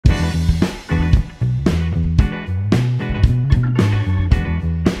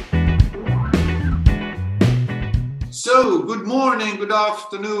So, good morning, good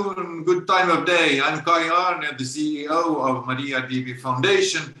afternoon, good time of day. I'm Kaj Arnö, the CEO of MariaDB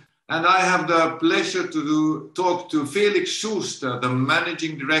Foundation, and I have the pleasure to talk to Felix Schuster, the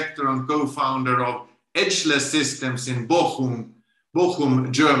Managing Director and co-founder of Edgeless Systems in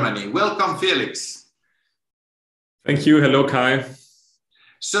Bochum, Germany. Welcome, Felix. Thank you. Hello, Kai.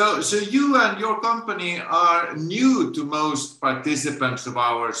 So you and your company are new to most participants of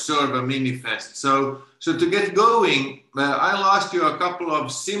our server MiniFest. So to get going, I'll ask you a couple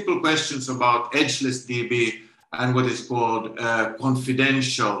of simple questions about Edgeless DB and what is called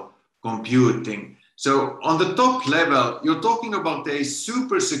confidential computing. So on the top level, you're talking about a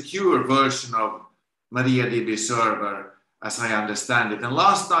super secure version of MariaDB server, as I understand it. And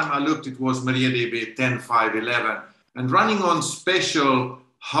last time I looked, it was MariaDB 10.5.11 and running on special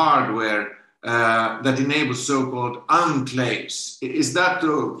hardware that enables so-called enclaves. Is that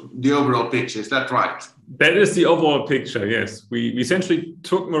the overall picture? Is that right? That is the overall picture, yes. We essentially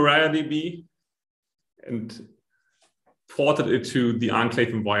took MariaDB and ported it to the enclave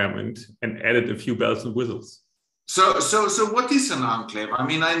environment and added a few bells and whistles. So what is an enclave? I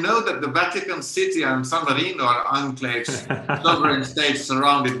mean, I know that the Vatican City and San Marino are enclaves, sovereign states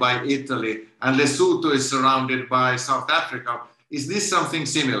surrounded by Italy, and Lesotho is surrounded by South Africa. Is this something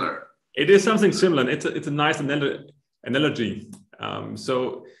similar? It is something similar. It's a nice analogy.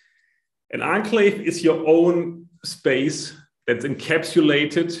 So an enclave is your own space that's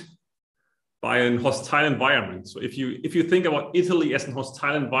encapsulated by a hostile environment. So if you think about Italy as a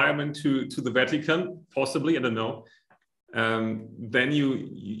hostile environment to the Vatican, possibly, I don't know, then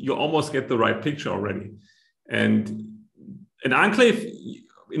you almost get the right picture already. And an enclave,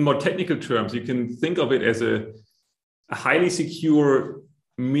 in more technical terms, you can think of it as a highly secure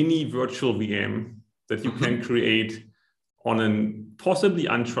mini virtual VM that you can create on a possibly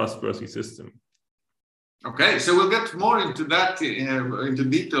untrustworthy system. Okay, so we'll get more into that, into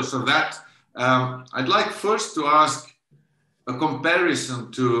details of that. I'd like first to ask a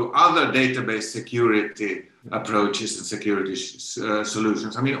comparison to other database security approaches and security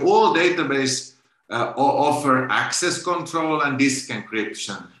solutions. I mean, all databases offer access control and disk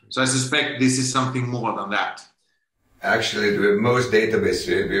encryption. So I suspect this is something more than that. Actually, most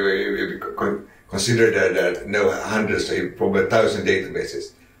databases, we consider that hundreds, probably 1,000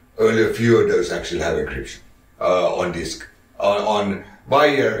 databases. Only a few of those actually have encryption on disk. On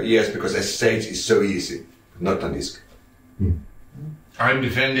wire, yes, because SSH is so easy, not on disk. I'm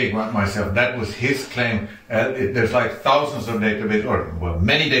defending myself. That was his claim. There's like thousands of databases, or well,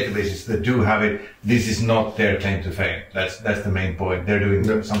 many databases that do have it. This is not their claim to fame. That's the main point. They're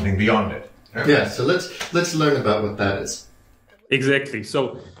doing something beyond it. Yeah, so let's learn about what that is. Exactly.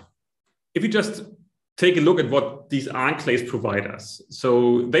 So if you just take a look at what these enclaves provide us.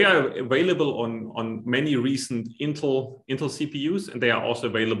 So they are available on many recent Intel CPUs, and they are also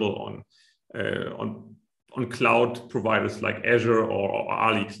available on cloud providers like Azure or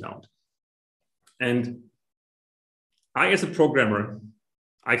Ali Cloud. And I, as a programmer,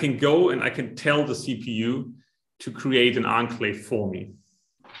 I can go and I can tell the CPU to create an enclave for me,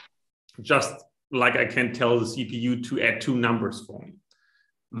 just like I can tell the CPU to add 2 numbers for me,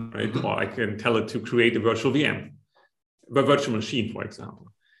 right? Or I can tell it to create a virtual VM, a virtual machine, for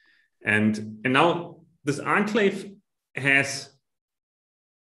example. And now this enclave has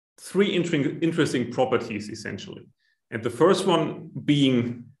 3 interesting properties, essentially. And the first one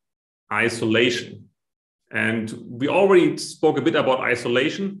being isolation. And we already spoke a bit about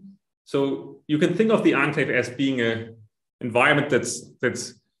isolation. So you can think of the enclave as being an environment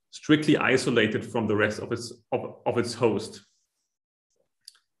that's strictly isolated from the rest of its host.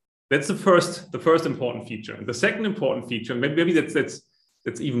 That's the first important feature. And the second important feature, maybe that's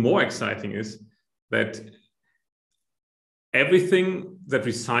even more exciting, is that everything that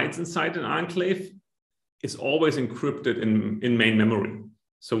resides inside an enclave is always encrypted in main memory.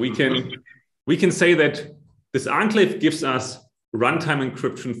 So we can say that this enclave gives us runtime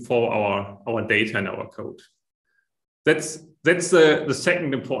encryption for our data and our code. That's the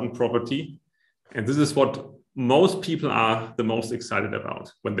second important property. And this is what most people are the most excited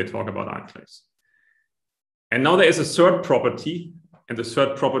about when they talk about enclaves. And now there is a third property, and the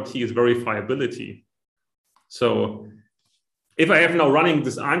third property is verifiability. So if I have now running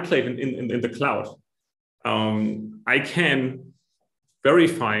this enclave in the cloud, I can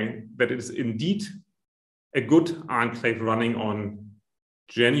verify that it is indeed a good enclave running on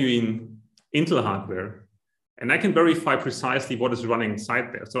genuine Intel hardware. And I can verify precisely what is running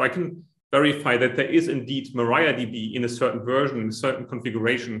inside there. So I can verify that there is indeed MariaDB in a certain version, in a certain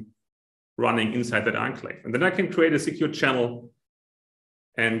configuration running inside that enclave. And then I can create a secure channel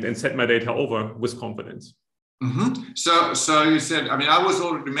and set my data over with confidence. Mm-hmm. So you said, I mean, I was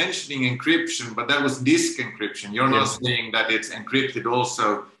already mentioning encryption, but that was disk encryption. You're not saying that it's encrypted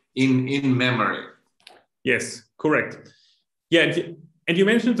also in memory. Yes, correct. Yeah, and you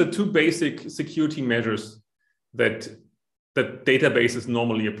mentioned the two basic security measures that databases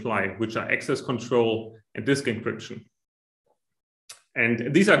normally apply, which are access control and disk encryption.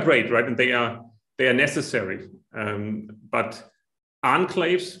 And these are great, right? And they are necessary. But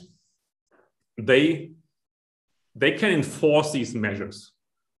enclaves, they can enforce these measures,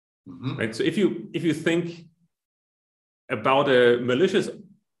 right? So if you think about a malicious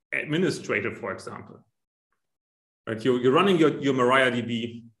administrator, for example, right? You're running your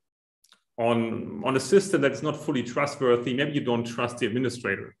MariaDB on a system that's not fully trustworthy. Maybe you don't trust the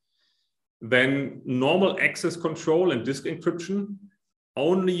administrator. Then normal access control and disk encryption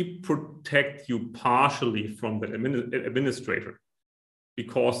only protect you partially from the administrator,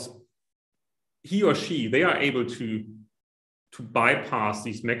 because he or she, they are able to bypass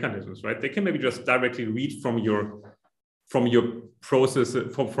these mechanisms, right? They can maybe just directly read from your process,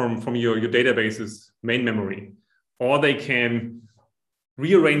 from your database's main memory, or they can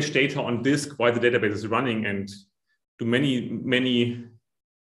rearrange data on disk while the database is running and do many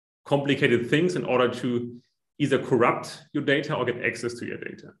complicated things in order to either corrupt your data or get access to your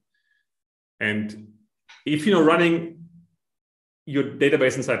data. And if you're running your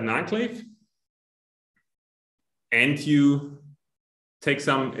database inside an enclave and you take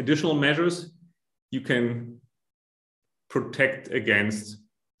some additional measures, you can protect against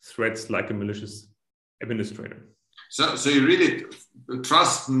threats like a malicious administrator. So you really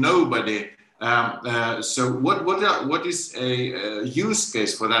trust nobody. So what is a use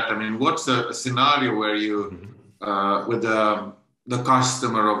case for that? I mean, what's a scenario where you, with the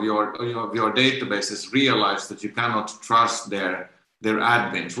customer of your databases, realize that you cannot trust their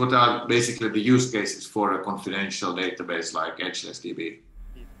admins? What are basically the use cases for a confidential database like Edgeless DB?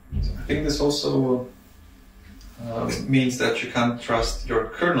 I think this also means that you can't trust your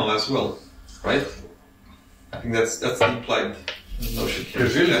kernel as well, right? I think that's the implied notion here.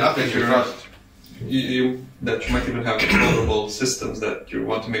 There's really nothing to trust. That you might even have vulnerable systems that you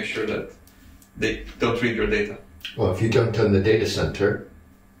want to make sure that they don't read your data. Well, if you don't own the data center,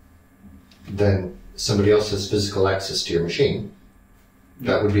 then somebody else has physical access to your machine.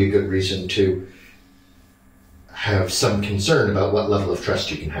 That would be a good reason to have some concern about what level of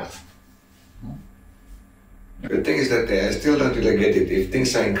trust you can have. The thing is that I still don't really get it. If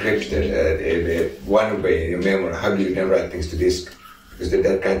things are encrypted one way in your memory, how do you then write things to disk? Because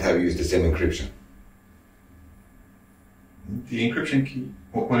that can't have used the same encryption. The encryption key?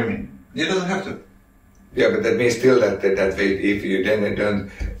 What do you mean? It doesn't have to. Yeah, but that means still that way, if you then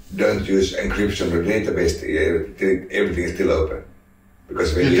don't use encryption for the database, everything is still open.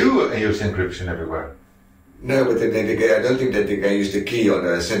 Because when you do use encryption everywhere. No, but I don't think that they can use the key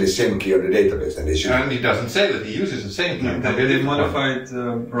send the same key on the database, and they should. And he doesn't say that he uses the same key. They modified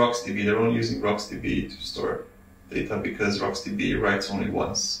RocksDB. They're only using RocksDB to store data because RocksDB writes only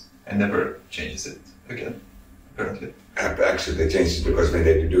once and never changes it again, apparently. Actually, they changed it because when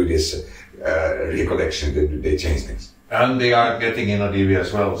they do this recollection, they change things. And they are getting InnoDB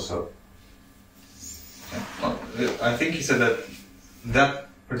as well, so. Well, I think he said that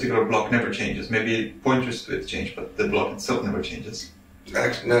particular block never changes. Maybe pointers to it change, but the block itself never changes.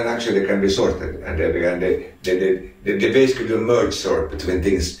 Actually, they can be sorted, and they basically do merge sort between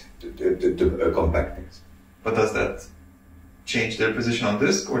things to compact things. But does that change their position on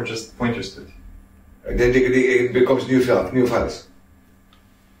disk or just pointers to it? Then it becomes new files.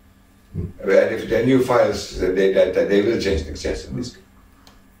 And if they're new files, they will change things, yes, on disk.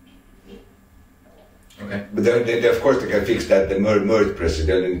 Okay. But they, of course, they can fix that. The merge process,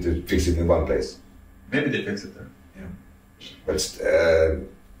 they need to fix it in one place. Maybe they fix it there. Yeah. But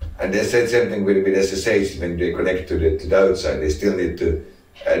and they said something with SSH when they connect to the outside. They still need to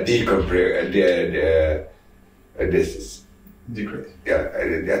decompress. Decrypt.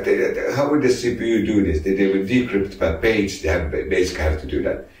 Yeah. How would the CPU do this? They will decrypt per page. They basically have to do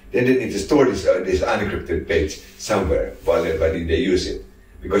that. Then they need to store this unencrypted page somewhere while they use it,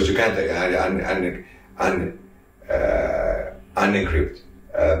 because you can't unencrypt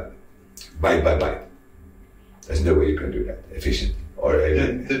byte by byte. There's no way you can do that efficiently.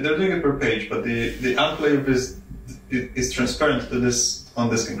 They're doing it per page, but the enclave is transparent to this on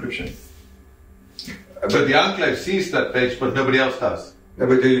disk encryption. But the enclave sees that page, but nobody else does. No,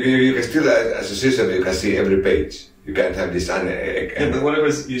 but you can still, as a system, you can see every page. You can't have this but whatever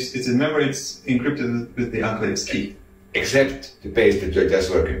it's in memory, it's encrypted with the enclave's key. Except the page that you're just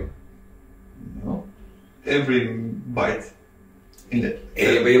working on. No. Every byte. in the.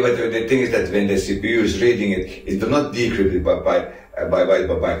 But the thing is that when the CPU is reading it, it will not decrypt it by.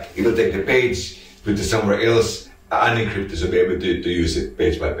 It will take the page, put it somewhere else, unencrypted, so be able to use it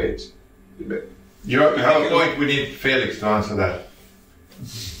page by page. You have a point. We need Felix to answer that.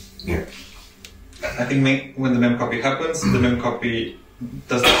 Yeah. I think when the memcopy happens, the memcopy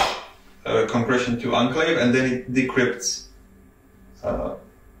does compression to enclave, and then it decrypts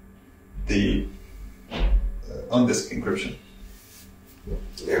the on-disk encryption.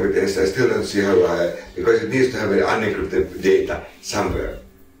 Yeah, but I still don't see how, because it needs to have unencrypted data somewhere,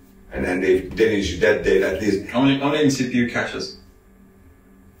 and then you should that data at least only in CPU caches.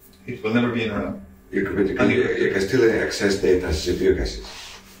 It will never be in RAM. You can still access data as CPU caches.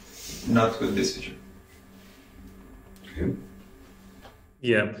 Not with this feature. Okay.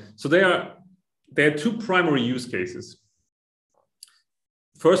 Yeah. So there are two primary use cases.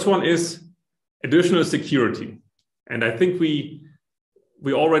 First one is additional security, and I think we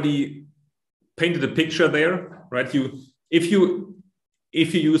already painted a picture there, right? If you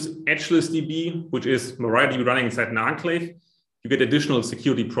use Edgeless DB, which is MariaDB running inside an enclave, you get additional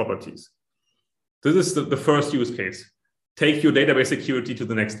security properties. This is the first use case. Take your database security to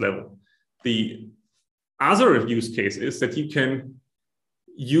the next level. The other use case is that you can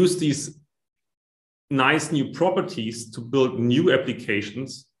use these nice new properties to build new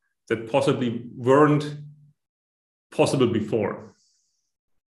applications that possibly weren't possible before.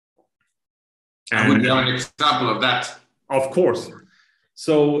 And would you have an example of that? Of course.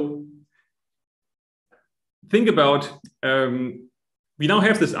 So think about, we now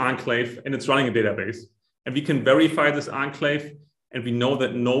have this enclave and it's running a database, and we can verify this enclave, and we know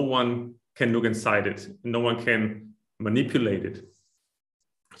that no one can look inside it, no one can manipulate it.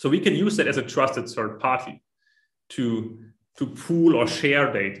 So we can use that as a trusted third party to pool or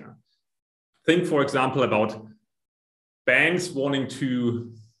share data. Think, for example, about banks wanting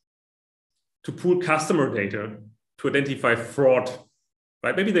to pool customer data to identify fraud,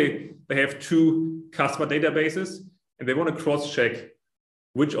 right? Maybe they have two customer databases and they want to cross-check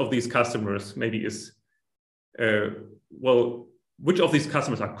which of these customers maybe is, which of these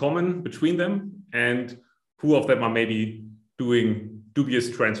customers are common between them and who of them are maybe doing dubious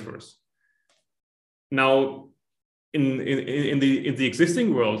transfers. Now, in the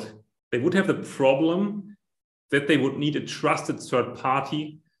existing world, they would have the problem that they would need a trusted third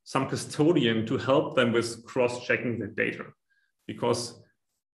party, some custodian, to help them with cross-checking the data, because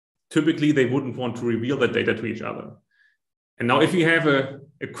typically they wouldn't want to reveal that data to each other. And now if you have a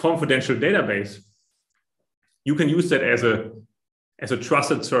confidential database, you can use that as a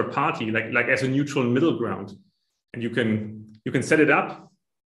trusted third party, like as a neutral middle ground. And you can set it up,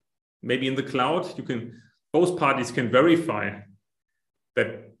 maybe in the cloud. Both parties can verify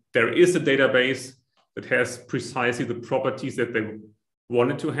that there is a database that has precisely the properties that they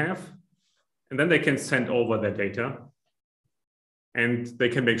wanted to have. And then they can send over their data. And they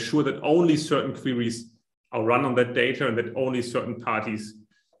can make sure that only certain queries are run on that data and that only certain parties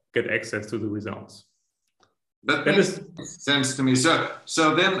get access to the results. That makes sense to me.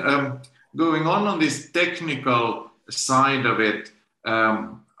 So then going on this technical side of it, I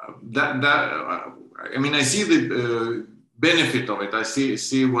mean, I see the benefit of it. I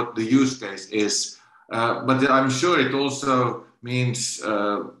see what the use case is, but I'm sure it also means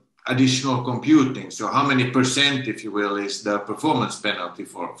additional computing. So how many percent, if you will, is the performance penalty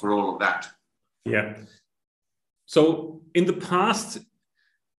for all of that? Yeah. So in the past,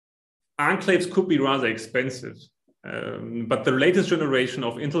 enclaves could be rather expensive, but the latest generation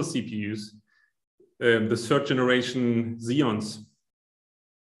of Intel CPUs, the third generation Xeons,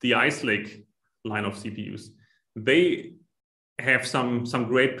 the Ice Lake line of CPUs, they have some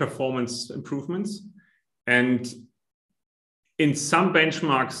great performance improvements. And in some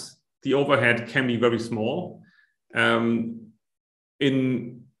benchmarks, the overhead can be very small. But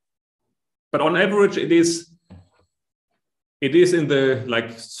on average, it is in the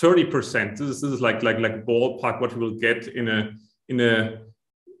 30%. This is like ballpark what we will get in a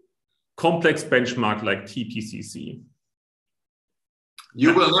complex benchmark like TPCC.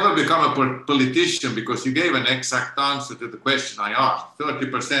 You will never become a politician because you gave an exact answer to the question I asked.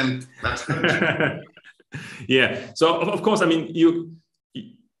 30%. That's good. Yeah. So of course, I mean, you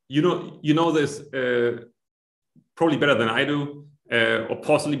know this probably better than I do, or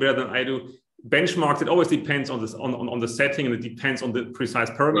possibly better than I do. Benchmarks, it always depends on the setting, and it depends on the precise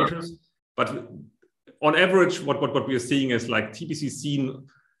parameters. Right. But on average, what we are seeing is like TPCC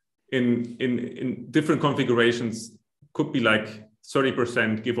in different configurations could be like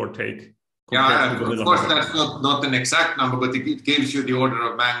 30%, give or take. Yeah, of course, that's not an exact number, but it gives you the order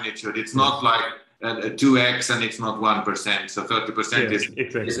of magnitude. It's not like 2x and it's not 1%. So 30%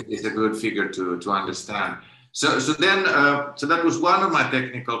 is a good figure to understand. So that was one of my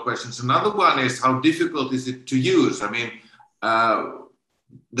technical questions. Another one is, how difficult is it to use? I mean,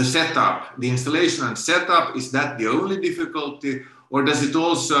 the setup, the installation and setup, is that the only difficulty, or does it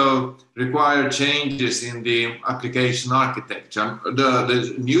also require changes in the application architecture?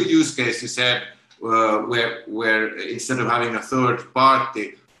 The new use case you said, where instead of having a third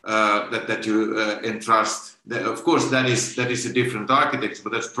party that you entrust, of course that is a different architecture,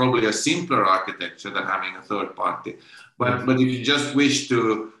 but that's probably a simpler architecture than having a third party. But if you just wish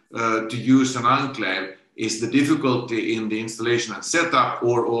to use an enclave, is the difficulty in the installation and setup,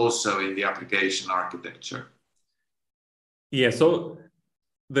 or also in the application architecture? Yeah, so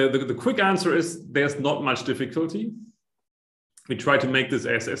the quick answer is there's not much difficulty. We try to make this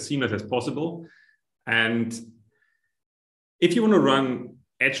as seamless as possible. And if you want to run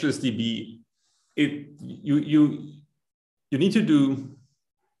Edgeless DB, you need to do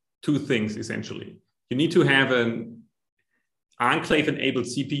two things essentially. You need to have an enclave-enabled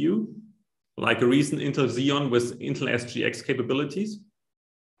CPU, like a recent Intel Xeon with Intel SGX capabilities.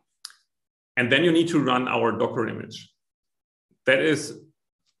 And then you need to run our Docker image. That is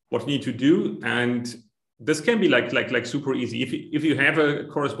what you need to do. And this can be like super easy. If you have a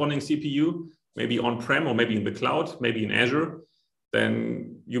corresponding CPU, maybe on-prem or maybe in the cloud, maybe in Azure,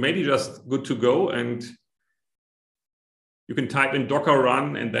 then you may be just good to go, and you can type in Docker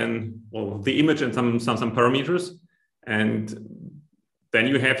run and then the image and some parameters, and then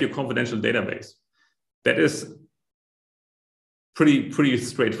you have your confidential database. That is pretty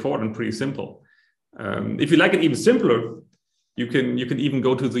straightforward and pretty simple. If you like it even simpler, you can even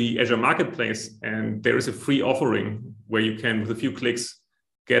go to the Azure Marketplace, and there is a free offering where you can, with a few clicks,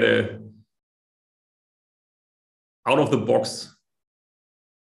 get a out-of-the-box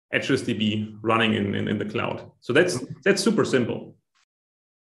Edgeless DB running in the cloud. So that's super simple.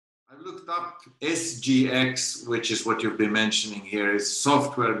 I've looked up SGX, which is what you've been mentioning here, is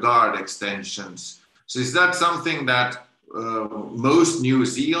software guard extensions. So is that something that most new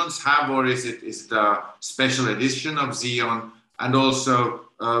Xeons have, or is it a special edition of Xeon? And also,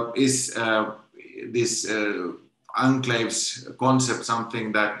 is this enclaves concept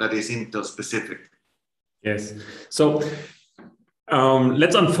something that is Intel specific? Yes. So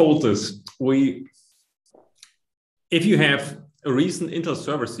let's unfold this. If you have a recent Intel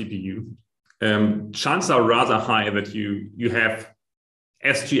server CPU, chances are rather high that you have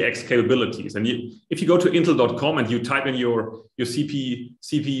SGX capabilities. And if you go to intel.com and you type in your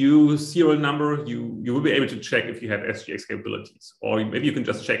CPU serial number, you will be able to check if you have SGX capabilities, or maybe you can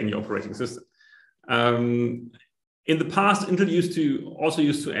just check in your operating system. In the past, Intel used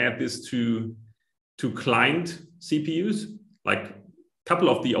to add this to client CPUs, like a couple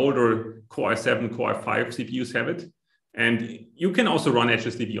of the older Core i7, Core i5 CPUs have it. And you can also run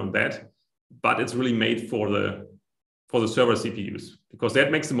Edgeless DB on that, but it's really made for the server CPUs, because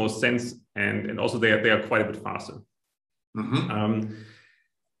that makes the most sense, and also they are quite a bit faster. Mm-hmm.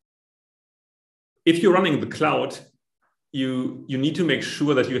 If you're running the cloud, you need to make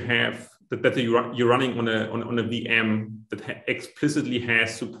sure that you're running on a VM that explicitly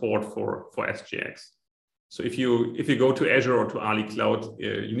has support for SGX. So if you go to Azure or to Ali Cloud,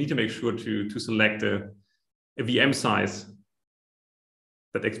 you need to make sure to select a VM size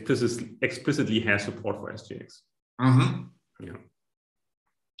that explicitly has support for SGX. Mm-hmm. Yeah.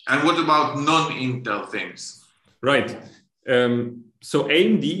 And what about non-Intel things? Right. So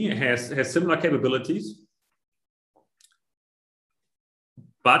AMD has similar capabilities,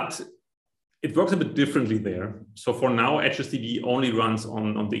 but it works a bit differently there. So for now, Edgeless DB only runs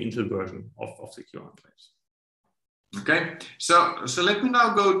on the Intel version of Secure Enclaves. Okay. So let me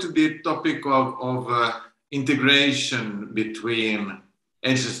now go to the topic of integration between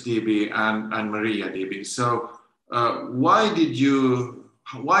Edgeless DB and MariaDB. So why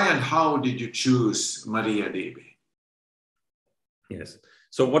and how did you choose MariaDB? Yes.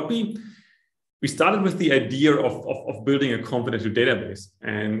 So what we started with the idea of building a confidential database,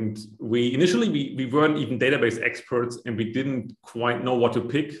 and initially we weren't even database experts, and we didn't quite know what to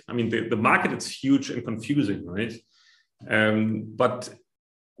pick. I mean, the market is huge and confusing, right? But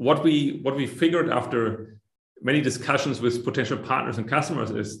what we figured after many discussions with potential partners and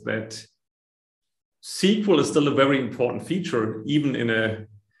customers is that SQL is still a very important feature, even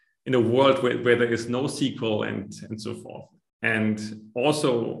in a world where there is no SQL and so forth. And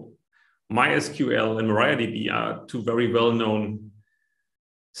also, MySQL and MariaDB are two very well-known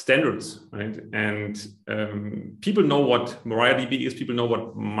standards, right? And people know what MariaDB is, people know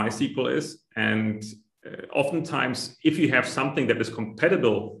what MySQL is, and oftentimes, if you have something that is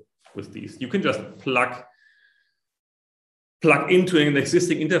compatible with these. You can just plug into an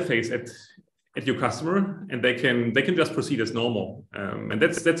existing interface at your customer, and they can just proceed as normal. And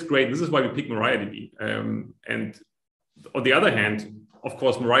that's great. This is why we picked MariaDB. And on the other hand, of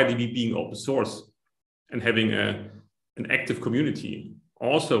course, MariaDB being open source and having an active community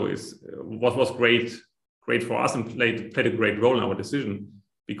also was great for us, and played a great role in our decision,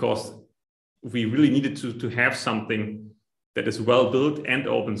 because we really needed to have something that is well built and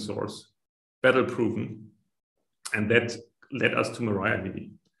open source, battle proven, and that led us to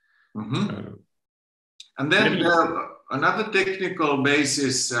MariaDB. Mm-hmm. And then another technical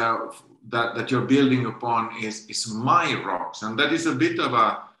basis that you're building upon is MyRocks, and that is a bit of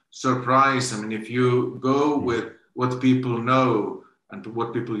a surprise. I mean, if you go with what people know and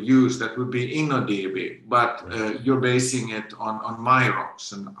what people use, that would be InnoDB, but you're basing it on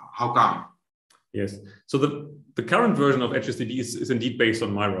MyRocks, and how come? Yes, so the current version of Edgeless DB is indeed based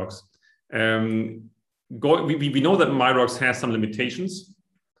on MyRocks. We know that MyRocks has some limitations.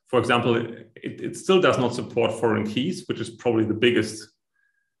 For example, it still does not support foreign keys, which is probably the biggest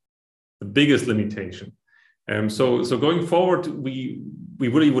limitation. So going forward, we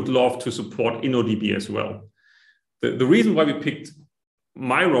really would love to support InnoDB as well. The reason why we picked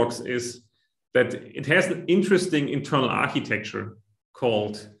MyRocks is that it has an interesting internal architecture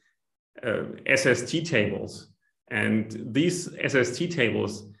called SST tables. And these SST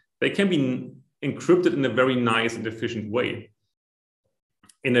tables, they can be encrypted in a very nice and efficient way.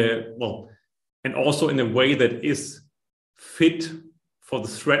 And also in a way that is fit for the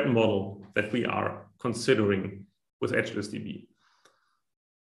threat model that we are considering with Edgeless DB.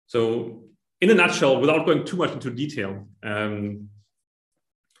 So in a nutshell, without going too much into detail,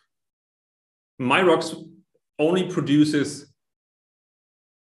 MyRocks only produces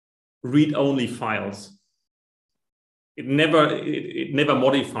read-only files. It never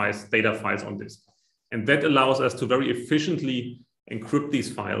modifies data files on disk. And that allows us to very efficiently encrypt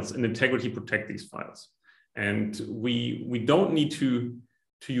these files and integrity protect these files. And we don't need to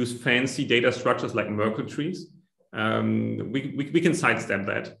use fancy data structures like Merkle trees. We can sidestep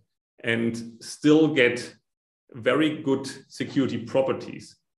that and still get very good security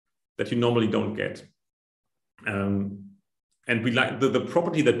properties that you normally don't get. And we like the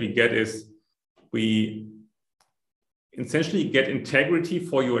property that we get is we essentially get integrity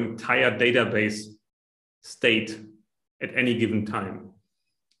for your entire database state at any given time.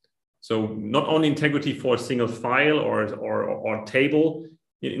 So not only integrity for a single file or table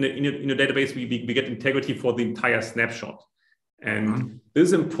in a database, we get integrity for the entire snapshot. And this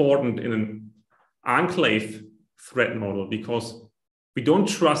is important in an enclave threat model because we don't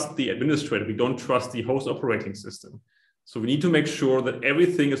trust the administrator, we don't trust the host operating system. So we need to make sure that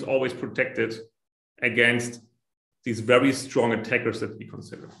everything is always protected against these very strong attackers that we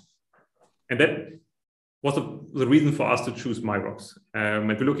consider. And that was the reason for us to choose MyRocks. And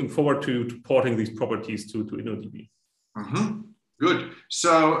we're looking forward to porting these properties to InnoDB. Mm-hmm. Good.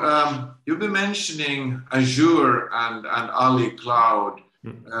 So you've been mentioning Azure and Ali Cloud.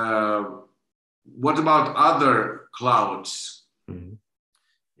 Mm-hmm. What about other clouds? Mm-hmm.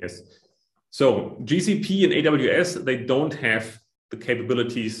 Yes. So GCP and AWS, they don't have the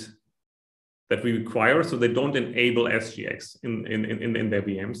capabilities that we require, so they don't enable SGX in their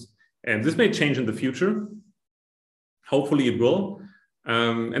VMs. And this may change in the future. Hopefully it will.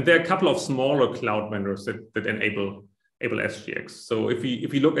 And there are a couple of smaller cloud vendors that enable SGX. So if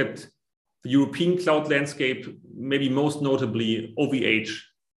we look at the European cloud landscape, maybe most notably OVH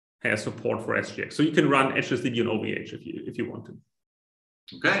has support for SGX. So you can run Edgeless DB on OVH if you want to.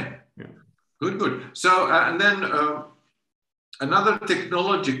 Okay. Yeah. Good. So and then another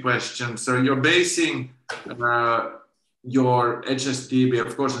technology question. So you're basing your Edgeless DB,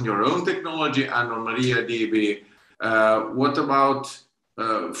 of course, on your own technology and on MariaDB. What about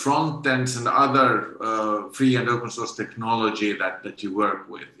front ends and other free and open source technology that you work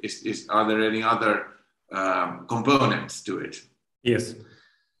with? Are there any other components to it? Yes.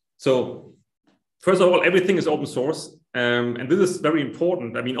 So first of all, everything is open source. And this is very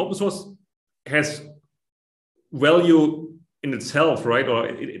important. I mean, open source has value in itself, right? Or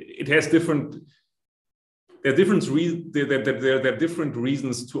it has different. There are different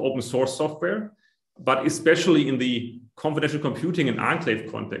reasons to open source software, but especially in the confidential computing and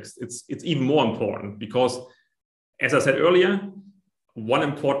enclave context, it's even more important because, as I said earlier, one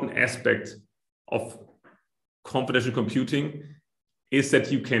important aspect of confidential computing is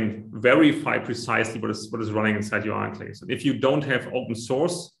that you can verify precisely what is running inside your enclaves. And if you don't have open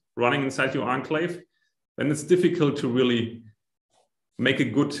source running inside your enclave, then it's difficult to really make a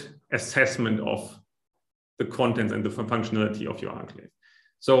good assessment of the content and the functionality of your enclave.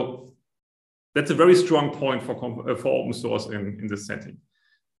 So that's a very strong point for open source in this setting.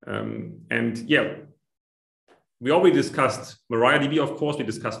 And yeah, we already discussed MariaDB, of course, we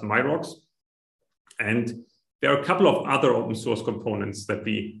discussed MyRocks, and there are a couple of other open source components that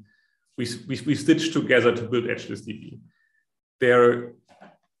we stitched together to build Edgeless DB.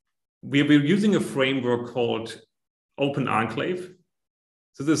 We're using a framework called Open Enclave.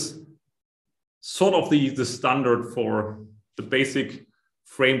 So this is sort of the standard for the basic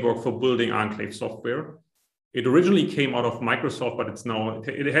framework for building enclave software. It originally came out of Microsoft, but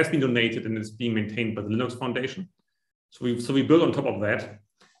it has been donated and it's being maintained by the Linux Foundation. So we build on top of that,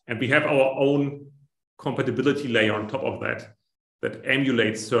 and we have our own compatibility layer on top of that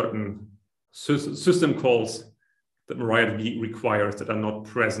emulates certain system calls that MariaDB requires that are not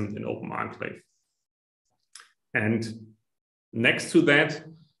present in Open Enclave. And next to that,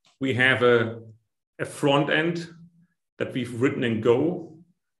 we have a front end that we've written in Go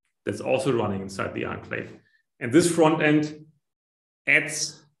that's also running inside the enclave. And this front end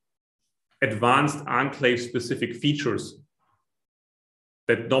adds advanced enclave-specific features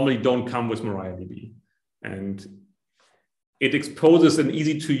that normally don't come with MariaDB. And it exposes an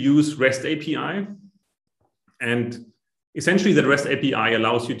easy-to-use REST API. And essentially, the REST API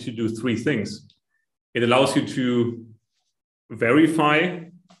allows you to do three things. It allows you to verify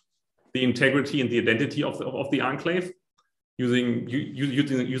the integrity and the identity of the enclave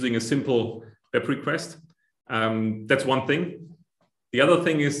using a simple web request. That's one thing. The other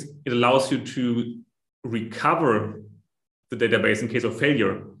thing is it allows you to recover the database in case of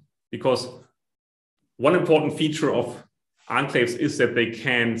failure, because one important feature of enclaves is that they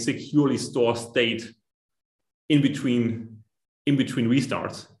can securely store state in between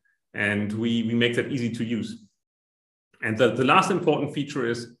restarts, and we make that easy to use. And the last important feature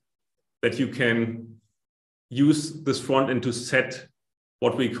is that you can use this front end to set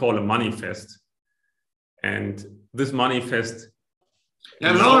what we call a manifest. And this manifest...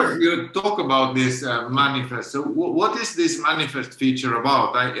 Yeah, now you talk about this manifest. So what is this manifest feature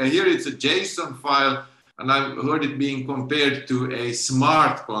about? I hear it's a JSON file, and I've heard it being compared to a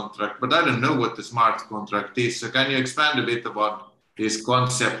smart contract, but I don't know what the smart contract is. So can you expand a bit about this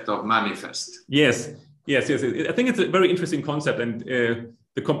concept of manifest? Yes. I think it's a very interesting concept, and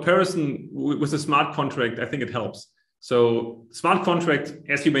the comparison with the smart contract, I think it helps. So smart contract,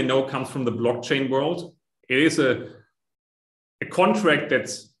 as you may know, comes from the blockchain world. It is a contract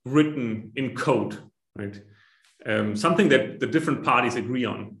that's written in code, right? Something that the different parties agree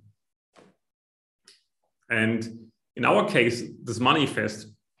on. And in our case, this manifest,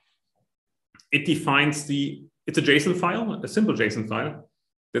 it defines it's a JSON file, a simple JSON file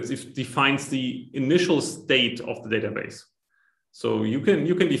that defines the initial state of the database. So you can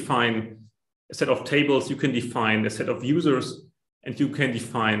define a set of tables, you can define a set of users, and you can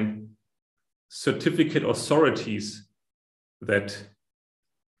define certificate authorities that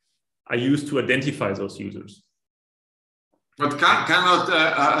are used to identify those users. But cannot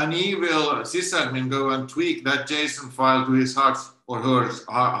an evil sysadmin go and tweak that JSON file to his heart's or her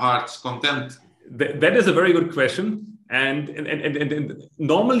heart's content? That is a very good question, and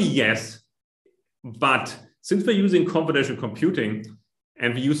normally yes, but since we're using confidential computing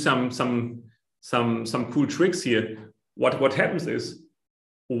and we use some cool tricks here, what happens is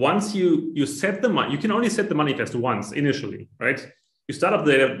once you set you can only set the manifest once initially, right? You start up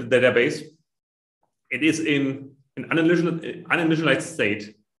the database, it is in an uninitialized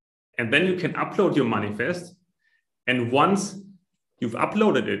state, and then you can upload your manifest, and once you've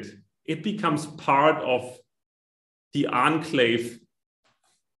uploaded it, it becomes part of the enclave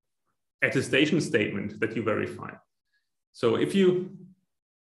attestation statement that you verify. So if you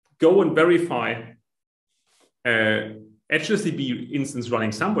go and verify Edgeless DB instance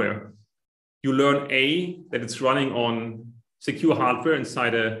running somewhere, you learn A, that it's running on secure hardware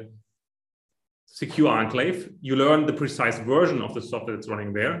inside a secure enclave. You learn the precise version of the software that's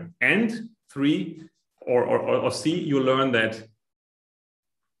running there. And three, or C, you learn that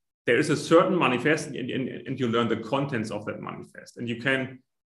there is a certain manifest and you learn the contents of that manifest. And you can,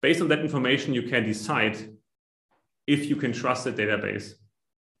 based on that information, you can decide if you can trust the database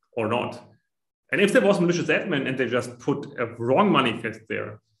or not. And if there was malicious admin and they just put a wrong manifest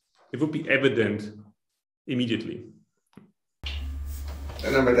there, it would be evident immediately.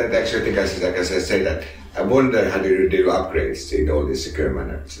 No, but that actually, I think I can say that I wonder how do you do upgrades in all these secure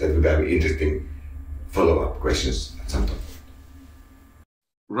manners. That would have interesting follow-up questions at some point.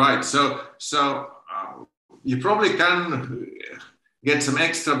 Right. So you probably can get some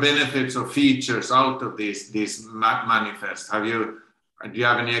extra benefits or features out of this manifest. Do you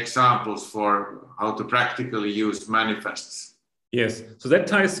have any examples for how to practically use manifests? Yes, so that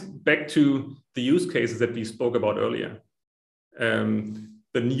ties back to the use cases that we spoke about earlier.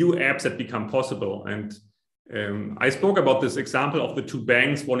 The new apps that become possible. And I spoke about this example of the two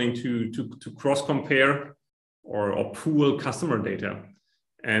banks wanting to cross-compare or pool customer data.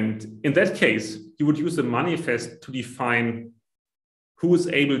 And in that case, you would use the manifest to define who is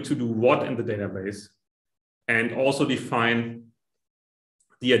able to do what in the database and also define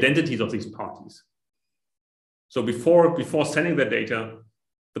the identities of these parties. So before sending the data,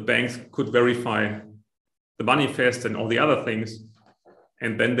 the banks could verify the manifest and all the other things,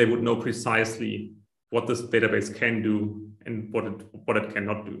 and then they would know precisely what this database can do and what it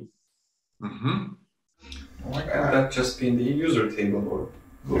cannot do. Mm-hmm. Why can't that just be in the user table?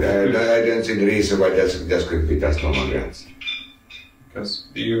 Or I don't see the reason why that could be just normal grants. Because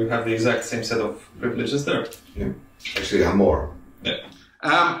you have the exact same set of privileges there. Yeah, actually, you have more.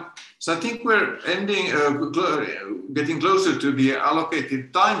 Yeah. So I think we're getting closer to the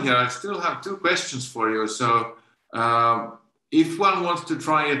allocated time here. I still have two questions for you. So if one wants to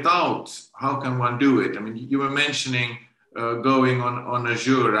try it out, how can one do it? I mean, you were mentioning going on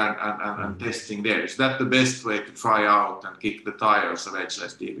Azure and testing there. Is that the best way to try out and kick the tires of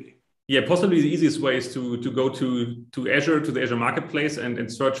Edgeless DB? Yeah, possibly the easiest way is to go to Azure, to the Azure Marketplace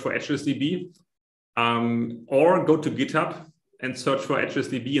and search for Edgeless DB, or go to GitHub and search for Edgeless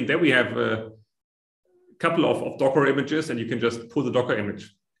DB. And there we have a couple of Docker images, and you can just pull the Docker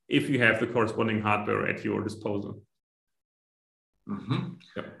image if you have the corresponding hardware at your disposal. Mm-hmm.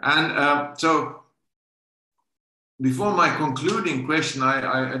 Yeah. And so before my concluding question,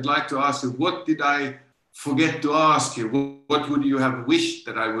 I'd like to ask you, what did I forget to ask you? What would you have wished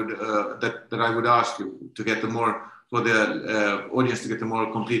that I would that I would ask you to get the more, for the audience to get a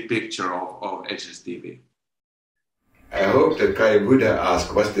more complete picture of Edgeless DB? I hope that Kaj would have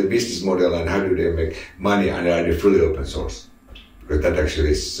asked what's the business model and how do they make money, and are they fully open source? Because that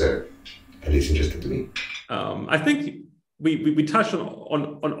actually is at least interesting to me. I think we touched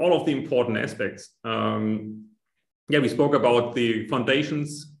on all of the important aspects. Yeah, we spoke about the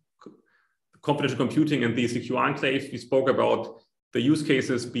foundations, confidential computing and the secure enclaves. We spoke about the use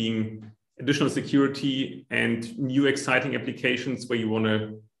cases being additional security and new exciting applications where you want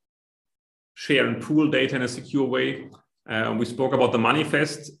to share and pool data in a secure way. We spoke about the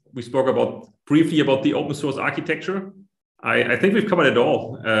manifest. We spoke briefly about the open source architecture. I think we've covered it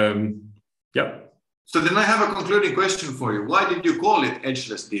all. Yeah. So then I have a concluding question for you. Why did you call it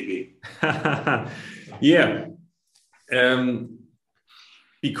Edgeless DB? Yeah.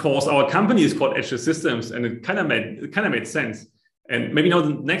 Because our company is called Edgeless Systems, and it kind of made sense. And maybe now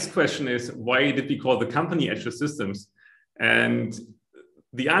the next question is, why did we call the company Edgeless Systems? And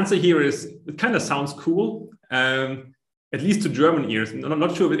the answer here is, it kind of sounds cool, at least to German ears. I'm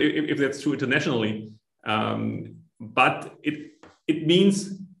not sure if that's true internationally, but it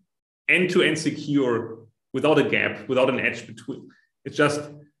means end-to-end secure, without a gap, without an edge between. It's just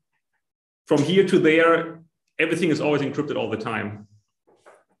from here to there, everything is always encrypted all the time.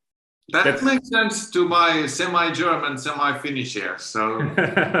 That makes sense to my semi-German, semi-Finnish here. So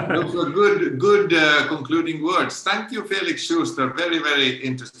those were good concluding words. Thank you, Felix Schuster. Very, very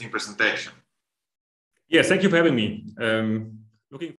interesting presentation. Yes, thank you for having me.